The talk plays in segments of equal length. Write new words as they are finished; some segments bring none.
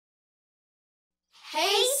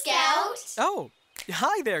out. Oh,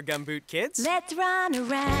 hi there, Gumboot Kids. Let's run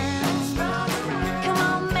around. Come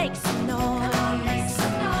on, make some noise.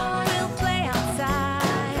 We'll play outside.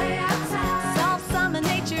 Solve some of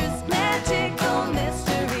nature's magical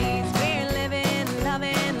mysteries. We're living,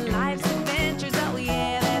 loving life's adventures. Oh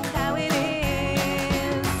yeah, that's how it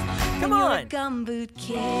is. Come When you're on. a Gumboot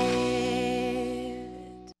Kid.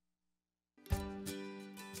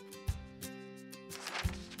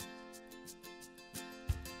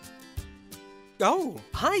 Oh,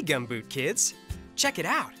 hi, Gumboot Kids. Check it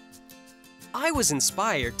out. I was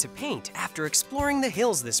inspired to paint after exploring the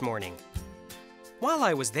hills this morning. While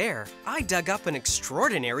I was there, I dug up an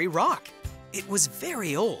extraordinary rock. It was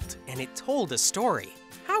very old, and it told a story.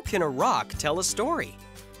 How can a rock tell a story?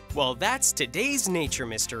 Well, that's today's nature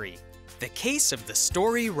mystery, the case of the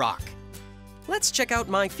story rock. Let's check out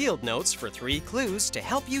my field notes for 3 clues to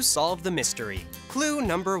help you solve the mystery. Clue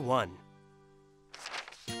number 1.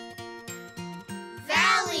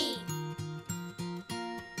 Valley.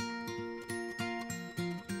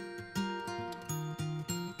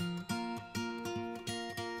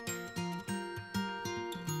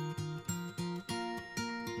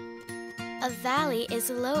 A valley is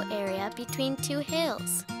a low area between 2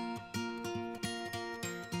 hills.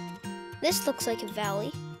 This looks like a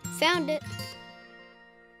valley. Found it.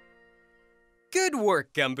 Good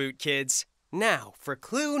work, Gumboot Kids. Now for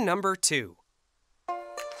clue number 2.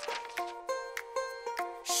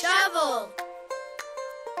 Shovel.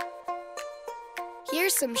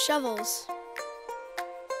 Here's some shovels.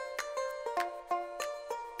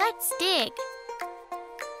 Let's dig.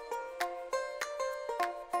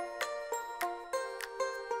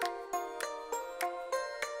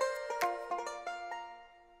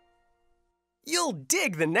 You'll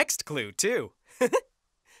dig the next clue, too.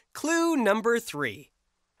 Clue number 3.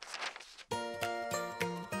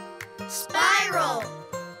 Spiral.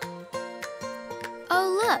 Oh,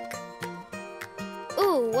 look.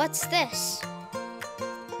 Ooh, what's this?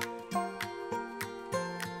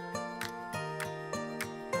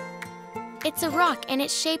 It's a rock and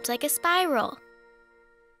it's shaped like a spiral.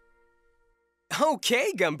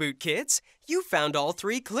 Okay, Gumboot Kids, you found all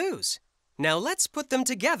 3 clues. Now let's put them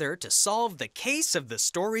together to solve the case of the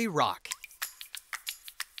story rock.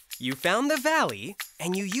 You found the valley,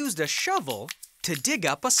 and you used a shovel to dig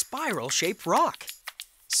up a spiral-shaped rock.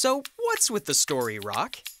 So what's with the story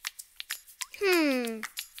rock?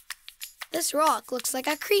 This rock looks like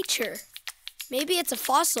a creature. Maybe it's a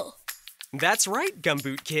fossil. That's right,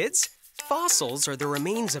 Gumboot Kids. Fossils are the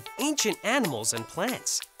remains of ancient animals and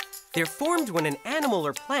plants. They're formed when an animal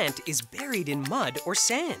or plant is buried in mud or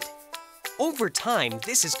sand. Over time,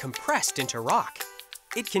 this is compressed into rock.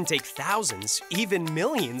 It can take thousands, even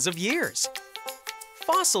millions of years.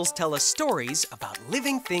 Fossils tell us stories about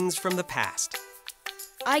living things from the past.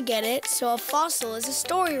 I get it. So a fossil is a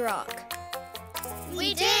story rock.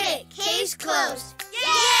 We did it. Case closed.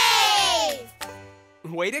 Yay!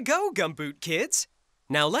 Way to go, Gumboot Kids.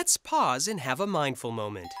 Now let's pause and have a mindful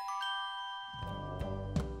moment.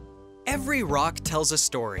 Every rock tells a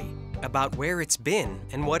story about where it's been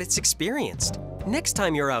and what it's experienced. Next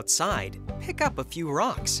time you're outside, pick up a few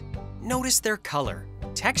rocks. Notice their color,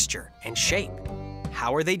 texture, and shape.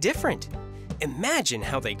 How are they different? Imagine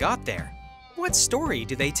how they got there. What story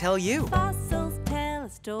do they tell you? Fossils tell a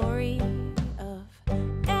story of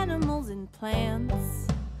animals and plants.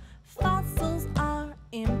 Fossils are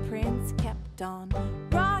imprints kept on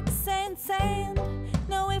rocks and sand.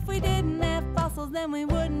 No, if we didn't have fossils, then we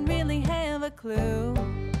wouldn't really have a clue.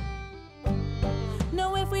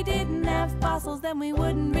 No, if we didn't have fossils, then we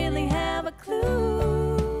wouldn't really have a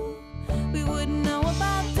clue. We wouldn't know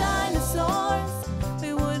about dinosaurs.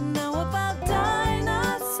 We wouldn't know about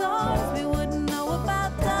dinosaurs. We wouldn't know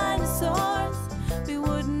about dinosaurs. We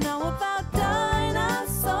wouldn't know about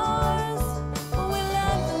dinosaurs. But we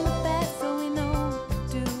learned from the past, so we know what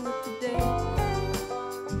to do with today.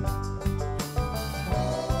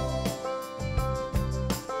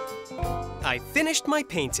 I finished my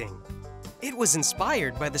painting. It was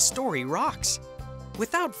inspired by the story rocks.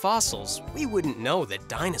 Without fossils, we wouldn't know that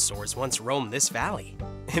dinosaurs once roamed this valley.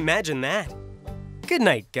 Imagine that. Good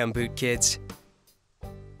night, Gumboot Kids.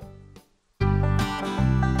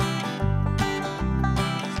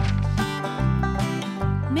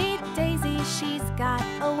 Meet Daisy, she's got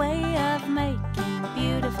a way of making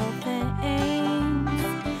beautiful things.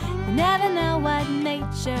 You never know what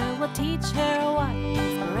nature will teach her, what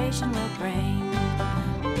inspiration will bring.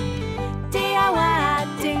 DIY,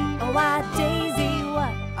 Daisy,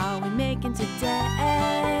 what are we making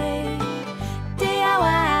today?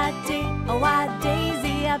 DIY,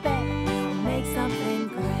 Daisy, I bet we'll make something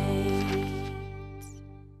great.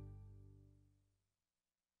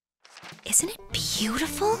 Isn't it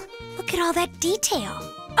beautiful? Look at all that detail.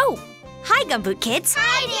 Oh, hi, Gumboot Kids.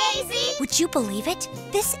 Hi, Daisy! Would you believe it?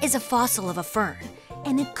 This is a fossil of a fern,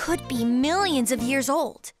 and it could be millions of years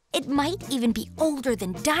old. It might even be older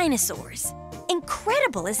than dinosaurs.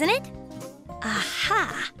 Incredible, isn't it?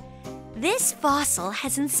 Aha! This fossil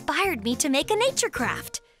has inspired me to make a nature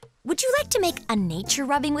craft. Would you like to make a nature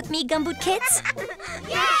rubbing with me, Gumboot Kids?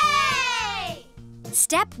 Yay!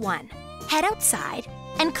 Step 1. Head outside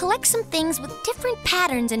and collect some things with different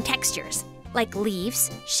patterns and textures, like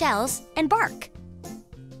leaves, shells, and bark.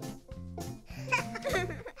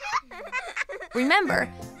 Remember,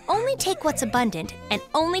 only take what's abundant and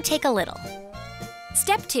only take a little.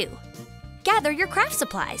 Step 2. Gather your craft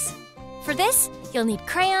supplies. For this, you'll need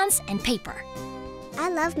crayons and paper. I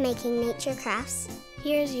love making nature crafts.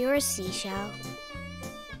 Here's your seashell.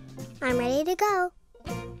 I'm ready to go.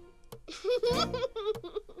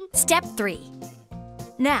 Step 3.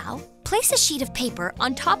 Now, place a sheet of paper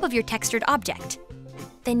on top of your textured object.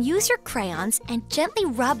 Then use your crayons and gently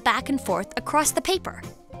rub back and forth across the paper.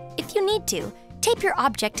 If you need to, tape your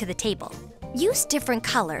object to the table. Use different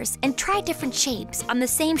colors and try different shapes on the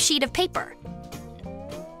same sheet of paper.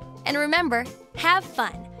 And remember, have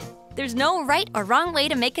fun. There's no right or wrong way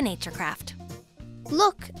to make a nature craft.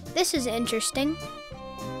 Look, this is interesting.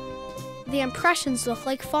 The impressions look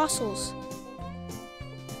like fossils.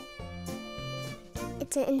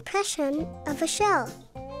 It's an impression of a shell.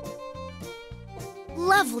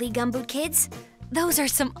 Lovely, Gumboot Kids. Those are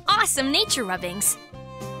some awesome nature rubbings.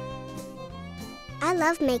 I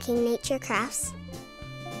love making nature crafts.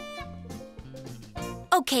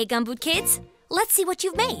 Okay, Gumboot Kids, let's see what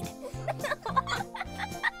you've made.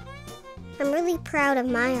 I'm really proud of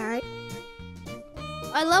my art.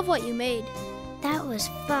 I love what you made. That was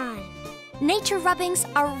fun. Nature rubbings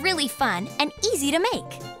are really fun and easy to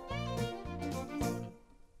make.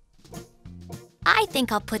 I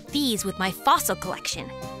think I'll put these with my fossil collection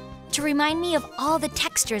to remind me of all the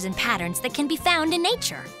textures and patterns that can be found in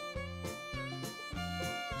nature.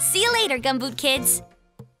 See you later, Gumboot Kids.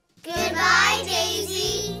 Goodbye,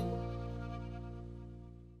 Daisy!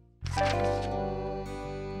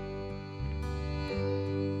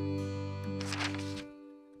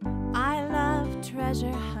 I love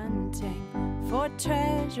treasure hunting for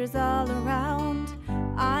treasures all around.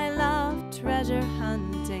 I love treasure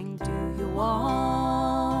hunting. Do you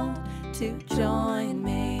want to join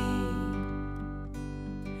me?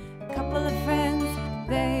 A couple of friends,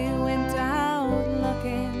 they went out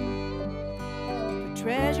looking for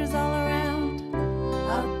treasures all around,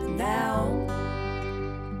 up and down.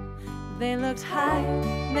 They looked high,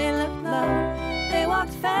 they looked low, they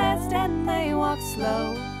walked fast and they walked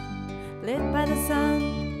slow, lit by the sun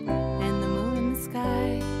and the moon in the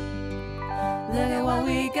sky. Look at what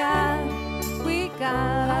we got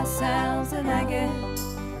ourselves a nugget.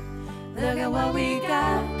 Look at what we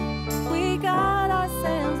got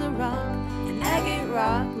ourselves a rock, an agate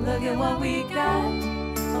rock. Look at what we got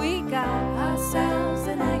ourselves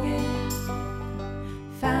an agate.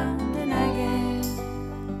 Found an agate,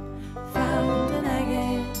 found an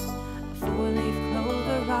agate, a four-leaf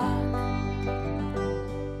clover rock.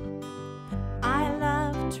 I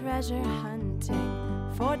love treasure hunting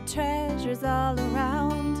for treasures all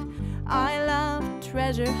around. I love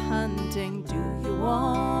treasure hunting. Do you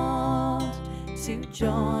want to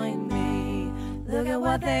join me? Look at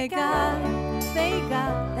what they got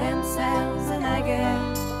themselves an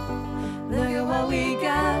agate. Look at what we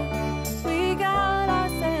got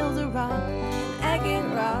ourselves a rock, an agate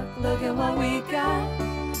rock. Look at what we got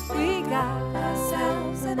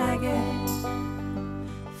ourselves an agate.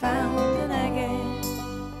 Found an agate,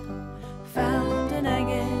 found an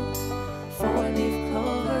agate, four-leaf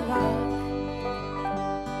clover rock.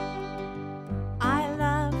 I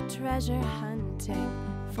love treasure hunting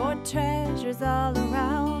for treasures all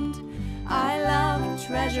around. I love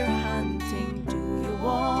treasure hunting. Do you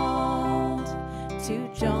want to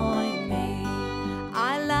join me?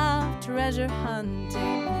 I love treasure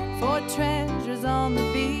hunting for treasures on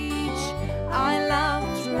the beach. I love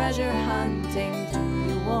treasure hunting. Do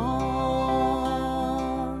you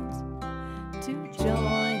want to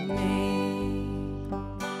join me?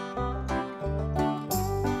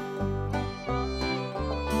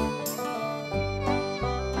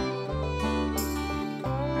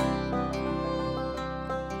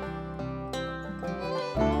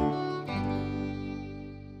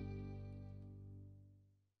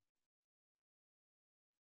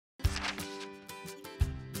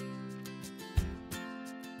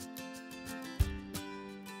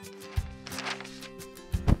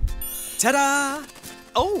 Ta-da!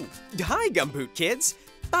 Oh, hi, Gumboot Kids.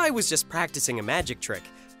 I was just practicing a magic trick.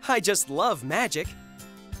 I just love magic.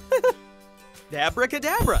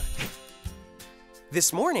 Abracadabra!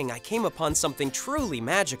 This morning I came upon something truly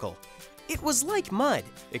magical. It was like mud,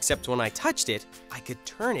 except when I touched it, I could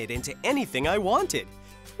turn it into anything I wanted.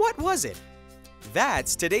 What was it?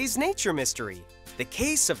 That's today's nature mystery, the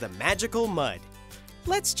case of the magical mud.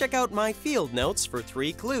 Let's check out my field notes for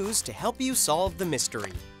 3 clues to help you solve the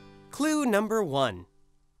mystery. Clue number 1.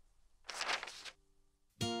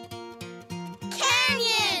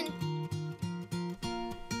 Canyon!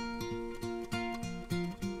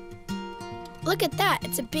 Look at that,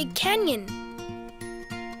 it's a big canyon.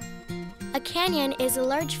 A canyon is a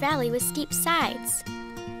large valley with steep sides.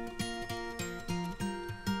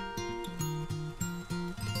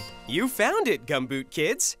 You found it, Gumboot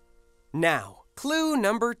Kids. Now, clue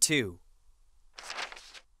number 2.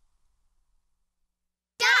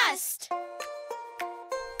 Dust!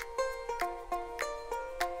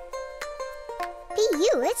 Be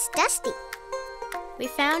you, it's dusty. We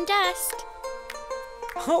found dust.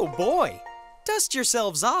 Oh boy! Dust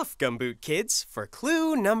yourselves off, Gumboot Kids, for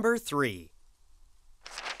clue number 3.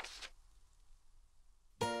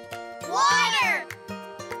 Water!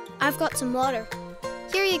 I've got some water.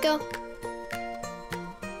 Here you go.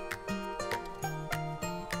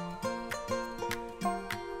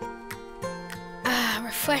 Ah,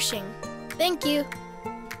 refreshing. Thank you.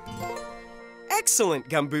 Excellent,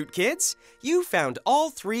 Gumboot Kids! You found all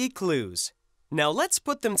 3 clues. Now let's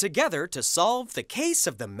put them together to solve the case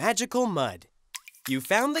of the magical mud. You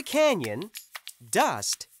found the canyon,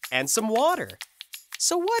 dust, and some water.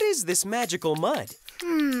 So what is this magical mud?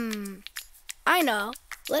 I know.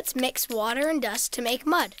 Let's mix water and dust to make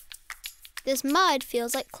mud. This mud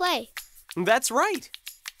feels like clay. That's right.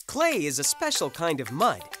 Clay is a special kind of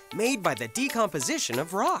mud made by the decomposition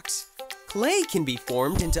of rocks. Clay can be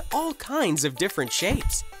formed into all kinds of different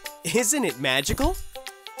shapes. Isn't it magical?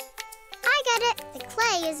 I get it. The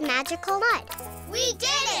clay is magical mud. We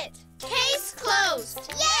did it! Case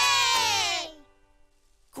closed! Yay!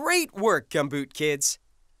 Great work, Gumboot Kids.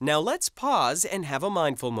 Now let's pause and have a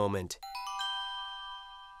mindful moment.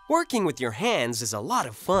 Working with your hands is a lot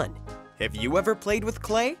of fun. Have you ever played with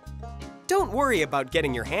clay? Don't worry about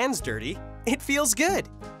getting your hands dirty. It feels good.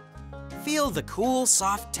 Feel the cool,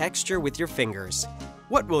 soft texture with your fingers.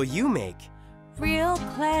 What will you make? Real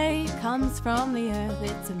clay comes from the earth.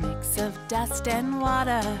 It's a mix of dust and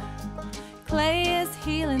water. Clay is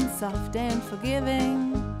healing, soft and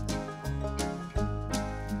forgiving.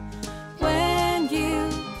 When you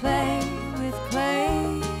play with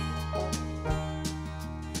clay,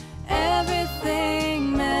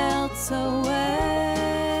 everything melts away.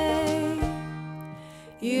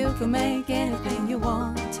 You can make anything you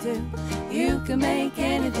want to. You can make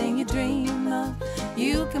anything you dream of.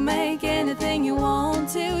 You can make anything you want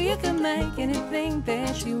to. You can make anything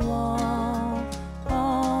that you want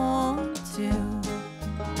to.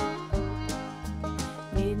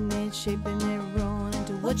 Kneading it, shaping it, rolling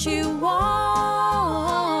into what you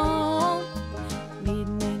want.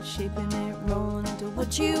 Kneading it, shaping it, rolling into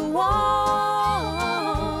what you want.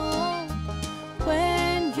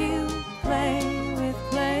 When you play with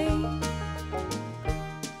clay,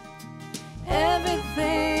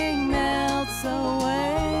 everything melts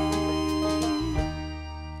away.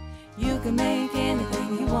 You can make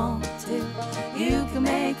anything you want to. You can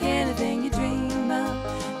make anything you dream of.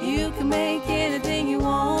 You can make anything you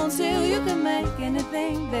want to. You can make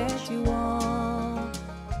anything that you want.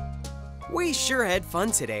 We sure had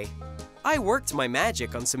fun today. I worked my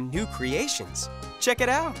magic on some new creations. Check it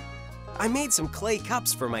out. I made some clay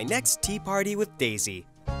cups for my next tea party with Daisy.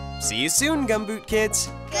 See you soon, Gumboot Kids.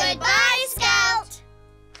 Goodbye, Scout!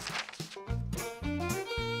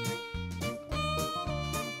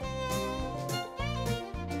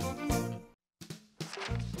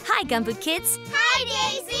 Hi, Gumboot Kids. Hi,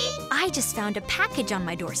 Daisy! I just found a package on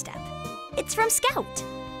my doorstep. It's from Scout.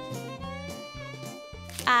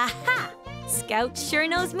 Aha! Scout sure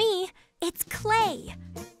knows me. It's clay.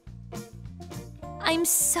 I'm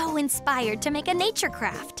so inspired to make a nature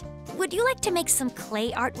craft. Would you like to make some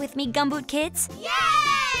clay art with me, Gumboot Kids?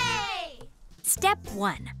 Yay! Step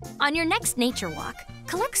 1. On your next nature walk,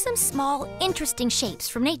 collect some small, interesting shapes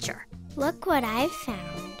from nature. Look what I've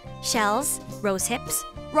found. Shells, rose hips,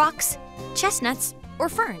 rocks, chestnuts, or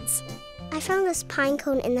ferns. I found this pine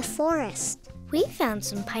cone in the forest. We found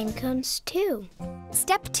some pine cones too.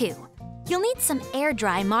 Step 2. You'll need some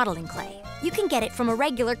air-dry modeling clay. You can get it from a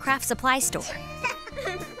regular craft supply store.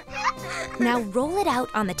 Now roll it out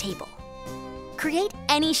on the table. Create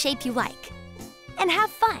any shape you like. And have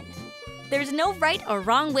fun. There's no right or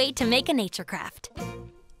wrong way to make a nature craft.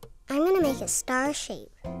 I'm gonna make a star shape.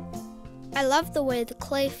 I love the way the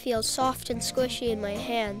clay feels soft and squishy in my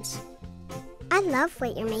hands. I love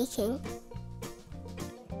what you're making.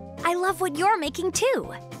 I love what you're making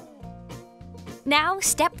too. Now,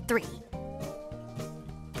 step 3.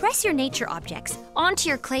 Press your nature objects onto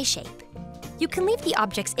your clay shape. You can leave the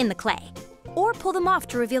objects in the clay, or pull them off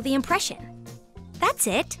to reveal the impression. That's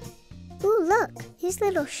it. Ooh, look, these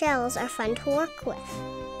little shells are fun to work with.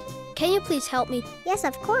 Can you please help me? Yes,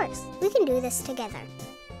 of course. We can do this together.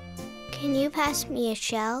 Can you pass me a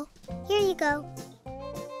shell? Here you go.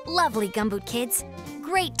 Lovely, Gumboot Kids.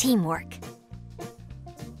 Great teamwork.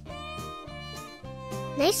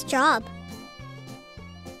 Nice job.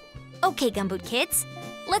 Okay, Gumboot Kids,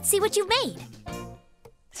 let's see what you've made.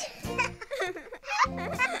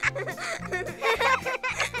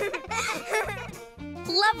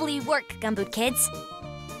 Lovely work, Gumboot Kids.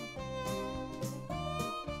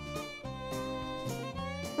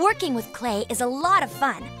 Working with clay is a lot of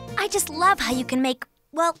fun. I just love how you can make,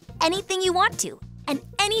 well, anything you want to, and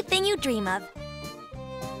anything you dream of.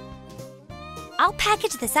 I'll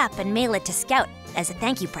package this up and mail it to Scout as a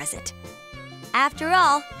thank you present. After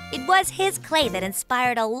all, it was his clay that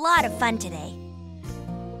inspired a lot of fun today.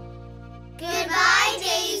 Goodbye,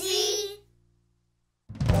 Daisy.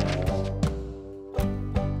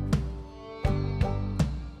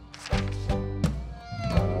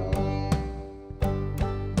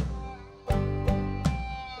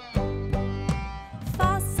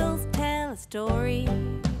 Fossils tell a story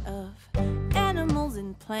of animals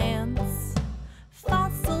and plants.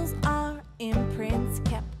 Fossils are imprints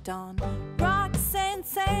kept on rocks and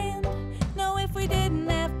sand. No, if we didn't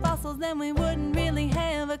have fossils, then we wouldn't really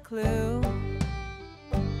have a clue.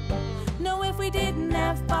 No, if we didn't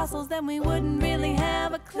have fossils, then we wouldn't really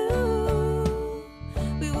have a clue.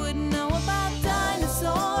 We wouldn't know about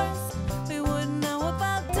dinosaurs. We wouldn't know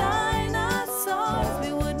about dinosaurs.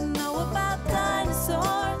 We wouldn't know about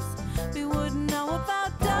dinosaurs. We wouldn't know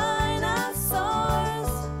about dinosaurs.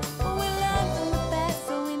 But we learned from the past,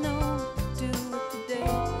 so we know what to do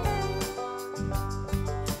today.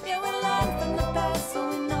 Yeah, we learned from the past, so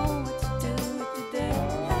we know what to do today.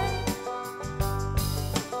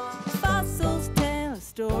 Fossils tell a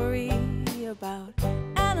story about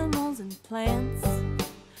animals and plants.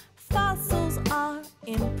 Fossils are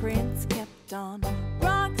imprints kept on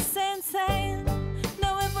rocks and sand.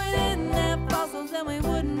 No, if we didn't have fossils, then we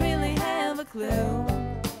wouldn't really have a clue.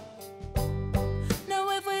 No,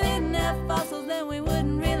 if we didn't have fossils, then we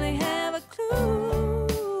wouldn't really have a clue.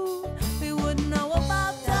 We wouldn't know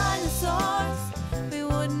about dinosaurs. We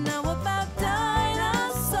wouldn't know about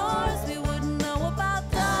dinosaurs. We wouldn't know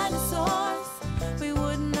about dinosaurs. We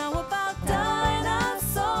wouldn't know about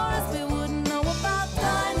dinosaurs. We wouldn't know about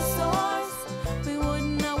dinosaurs. We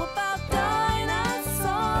wouldn't know about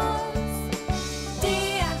dinosaurs.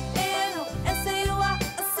 D-I-N-O-S-A-U-R, I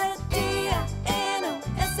said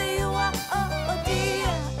D-I-N-O-S-A-U-R, oh,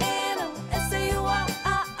 D-I-N-O-S-A-U-R.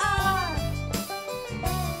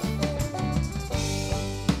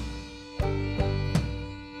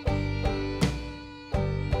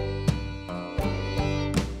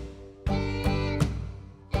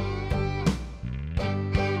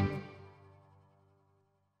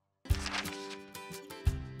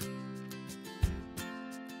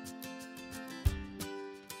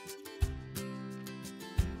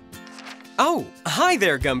 Oh, hi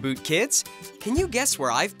there, Gumboot Kids. Can you guess where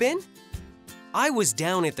I've been? I was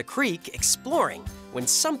down at the creek exploring when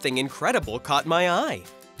something incredible caught my eye.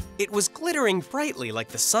 It was glittering brightly like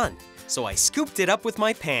the sun, so I scooped it up with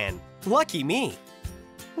my pan. Lucky me.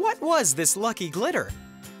 What was this lucky glitter?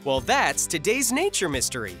 Well, that's today's nature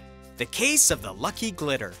mystery, the case of the lucky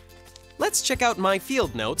glitter. Let's check out my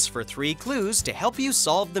field notes for 3 clues to help you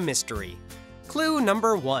solve the mystery. Clue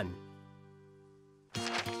number 1.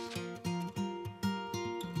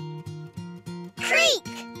 Creek.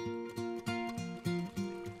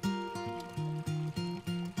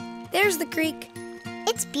 There's the creek.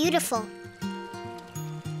 It's beautiful.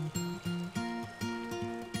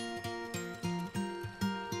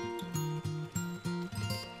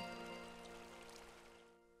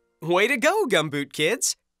 Way to go, Gumboot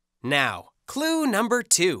Kids! Now, clue number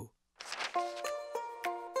 2.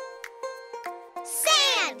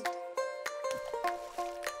 Sand.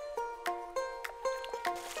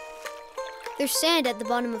 There's sand at the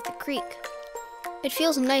bottom of the creek. It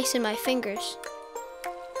feels nice in my fingers.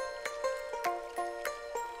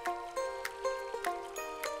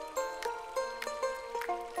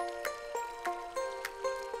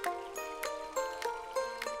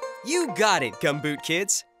 You got it, Gumboot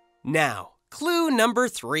Kids. Now, clue number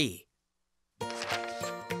 3.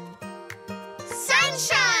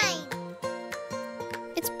 Sunshine.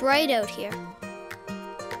 It's bright out here.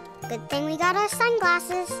 Good thing we got our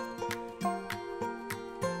sunglasses.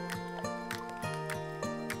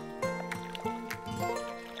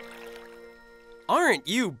 Aren't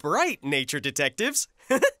you bright, nature detectives?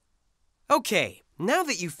 Okay, now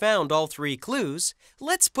that you've found all 3 clues,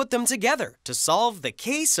 let's put them together to solve the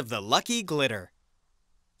case of the lucky glitter.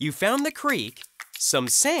 You found the creek, some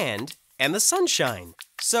sand, and the sunshine.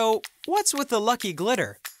 So, what's with the lucky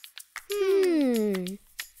glitter?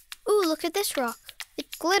 Ooh, look at this rock.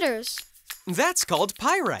 It glitters. That's called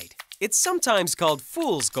pyrite. It's sometimes called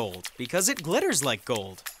fool's gold because it glitters like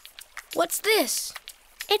gold. What's this?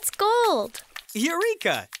 It's gold.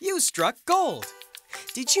 Eureka! You struck gold!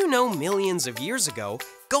 Did you know millions of years ago,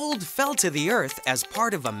 gold fell to the Earth as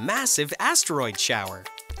part of a massive asteroid shower?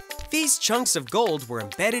 These chunks of gold were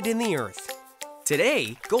embedded in the Earth.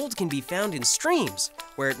 Today, gold can be found in streams,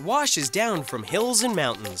 where it washes down from hills and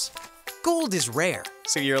mountains. Gold is rare,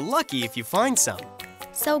 so you're lucky if you find some.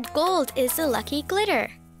 So gold is the lucky glitter.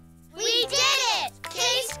 We did it!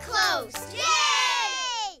 Case closed!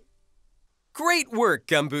 Yay! Great work,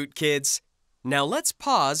 Gumboot Kids! Now let's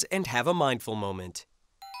pause and have a mindful moment.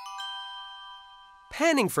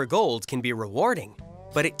 Panning for gold can be rewarding,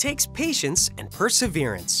 but it takes patience and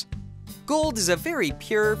perseverance. Gold is a very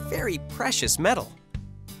pure, very precious metal.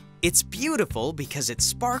 It's beautiful because it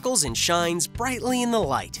sparkles and shines brightly in the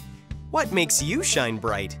light. What makes you shine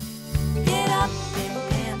bright? Get up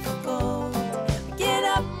and pan for gold. Get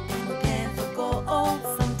up and pan for gold.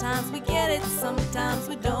 Sometimes we get it, sometimes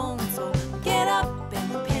we don't. So get up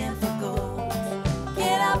and pan for gold.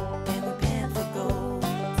 Get up and pan for gold.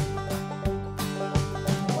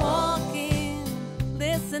 Walking,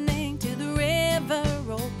 listening to the river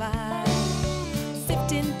roll by.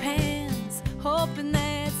 Sifting pans, hoping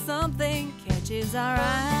that something catches our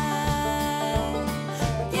eye.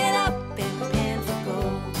 Get up and pan for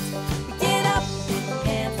gold. Get up and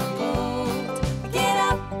pan for gold. Get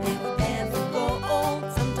up and pan for gold.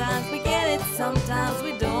 Sometimes we get it, sometimes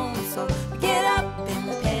we don't. So get up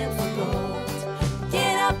and pan for gold.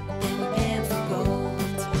 Get up and pan for gold.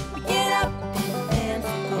 Get up and pan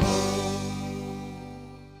for gold.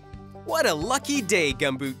 What a lucky day,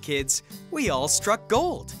 Gumboot Kids! We all struck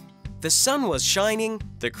gold. The sun was shining,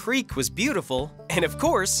 the creek was beautiful, and of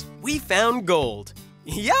course, we found gold.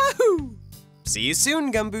 Yahoo! See you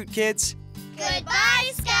soon, Gumboot Kids.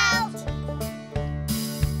 Goodbye, Scout!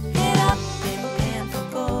 Get up and pan for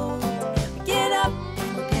gold. Get up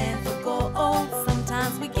and pan for gold.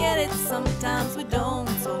 Sometimes we get it, sometimes we don't.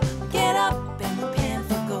 So get up and pan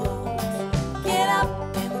for gold. Get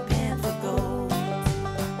up and pan for gold.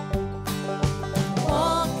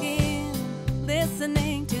 Walking,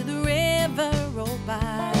 listening to the river roll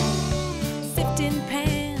by. Sifting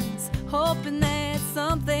pans, hoping that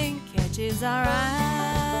something catches our eye.